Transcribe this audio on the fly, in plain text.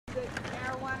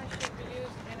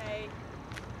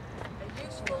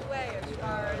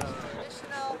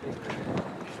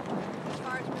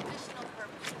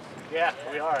Yeah,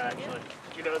 we are actually.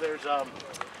 You know, there's How do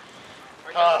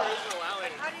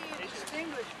you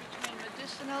distinguish between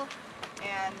medicinal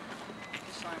and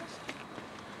dishonest?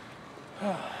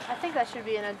 I think that should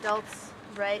be an adult's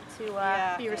right to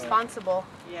be and- responsible.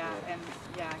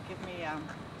 Give me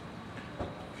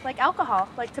Like alcohol,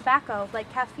 like tobacco,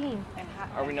 like caffeine. and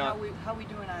Are we not- how we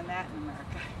doing on that in America?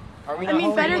 Are we I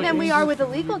mean, better than we are with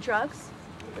illegal drugs.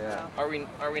 Yeah. Are we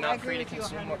I not agree free to with you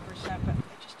consume? 100%, but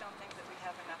I just don't think that we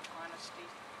have enough honesty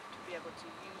to be able to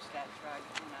use that drug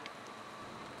in a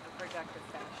productive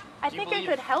fashion. I Do you think it believe-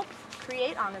 could help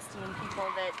create honesty in people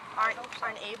that aren't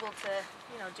able to,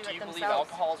 do Do it you believe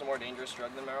themselves. alcohol is a more dangerous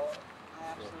drug than marijuana?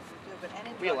 I absolutely do, but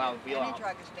any We allow-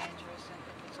 drug is dangerous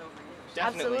if it's overused.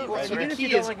 Definitely. Absolutely. But Even the if you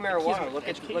key don't is- like the key is marijuana, look at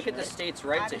education, the right? states'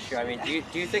 rights issue. I mean,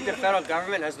 Obviously. do you think the federal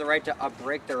government has the right to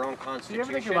break their own you ever think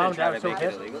constitution your mom and try and to dad make so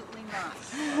it illegal?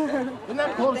 Absolutely not. Isn't that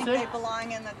I cool don't to think see? they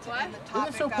belong in the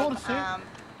topic so cool to of see?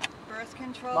 birth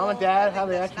control. Mom and Dad, I how think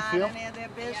they that's actually not feel? any of their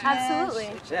business.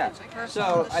 Absolutely. Yeah. It's a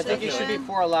personal So I think you should be decision.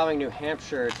 for allowing New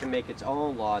Hampshire to make its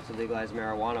own law to legalize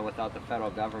marijuana without the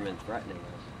federal government threatening us.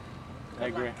 I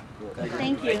agree.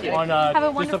 Thank you. On, Have a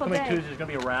this wonderful upcoming day. Tuesday, there's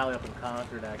going to be a rally up in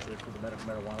Concord, actually, for the medical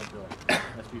marijuana bill,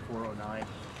 SB 409.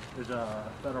 There's a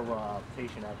federal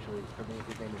patient, actually,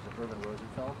 his name is Irvin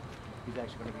Rosenfeld. He's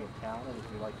actually going to be in town, and if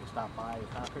you'd like to stop by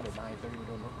Concord at 9:30, we're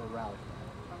doing a rally.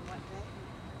 On what day?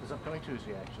 This upcoming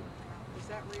Tuesday, actually. Is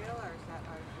that real or is that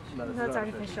artificial? No, this No, is it's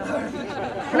artificial.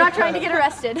 We're not trying to get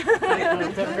arrested.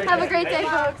 Have a great day,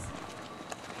 folks.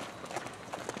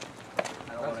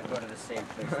 I don't want to go to the same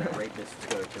place that rapists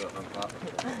go to if I'm caught.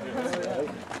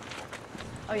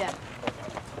 Oh, yeah.